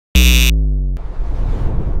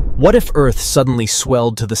What if Earth suddenly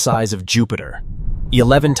swelled to the size of Jupiter?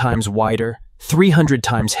 11 times wider, 300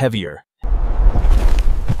 times heavier.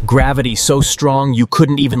 Gravity so strong you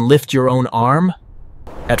couldn't even lift your own arm?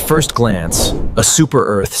 At first glance, a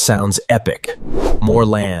super-Earth sounds epic. More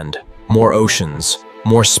land, more oceans,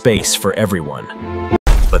 more space for everyone.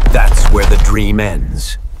 But that's where the dream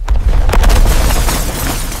ends.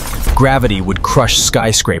 Gravity would crush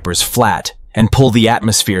skyscrapers flat and pull the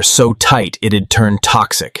atmosphere so tight it'd turn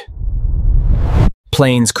toxic.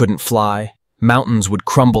 Planes couldn't fly, mountains would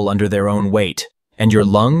crumble under their own weight, and your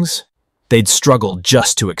lungs? They'd struggle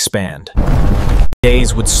just to expand.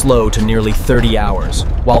 Days would slow to nearly 30 hours,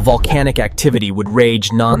 while volcanic activity would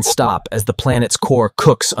rage non-stop as the planet's core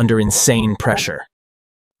cooks under insane pressure.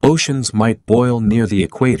 Oceans might boil near the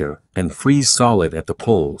equator and freeze solid at the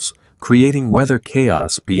poles, creating weather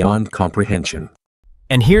chaos beyond comprehension.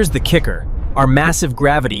 And here's the kicker. Our massive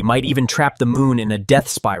gravity might even trap the moon in a death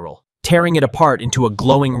spiral, tearing it apart into a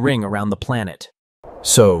glowing ring around the planet.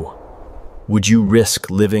 So, would you risk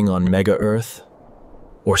living on Mega Earth?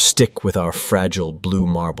 Or stick with our fragile blue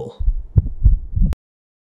marble?